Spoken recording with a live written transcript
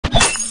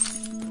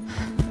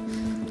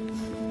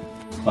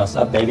What's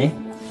up, baby?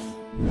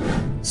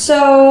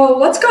 So,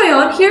 what's going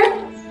on here?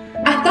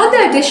 I thought the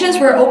auditions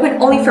were open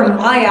only for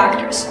my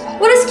actors.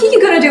 What is Kiki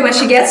gonna do when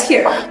she gets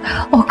here?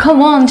 Oh,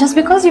 come on. Just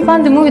because you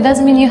found the movie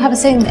doesn't mean you have a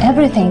say in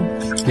everything.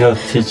 You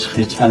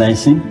teach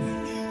anything?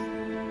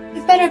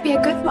 It better be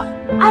a good one.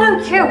 I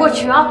don't care what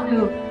you're up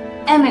to.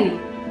 Emily,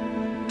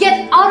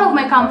 get out of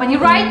my company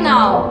right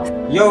now.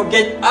 Yo,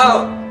 get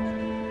out!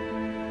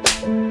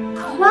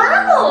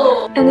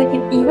 Wow! And I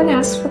can even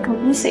ask for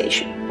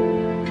compensation.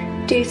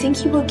 Do you think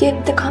he will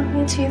give the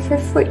company to you for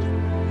free?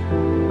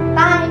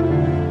 Bye.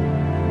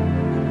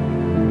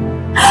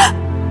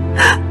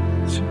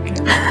 It's okay.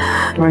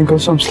 Do you want to go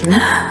some sleep?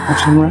 Have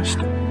some rest?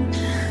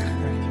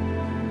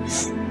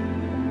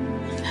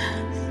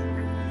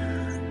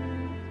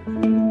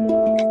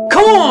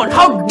 Come on!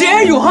 How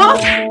dare you, huh?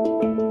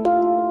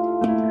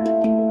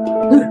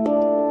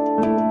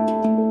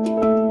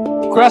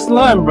 Cross the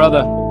line,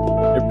 brother.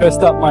 You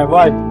pissed up my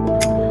wife.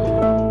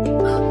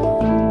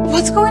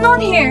 What's going on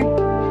here?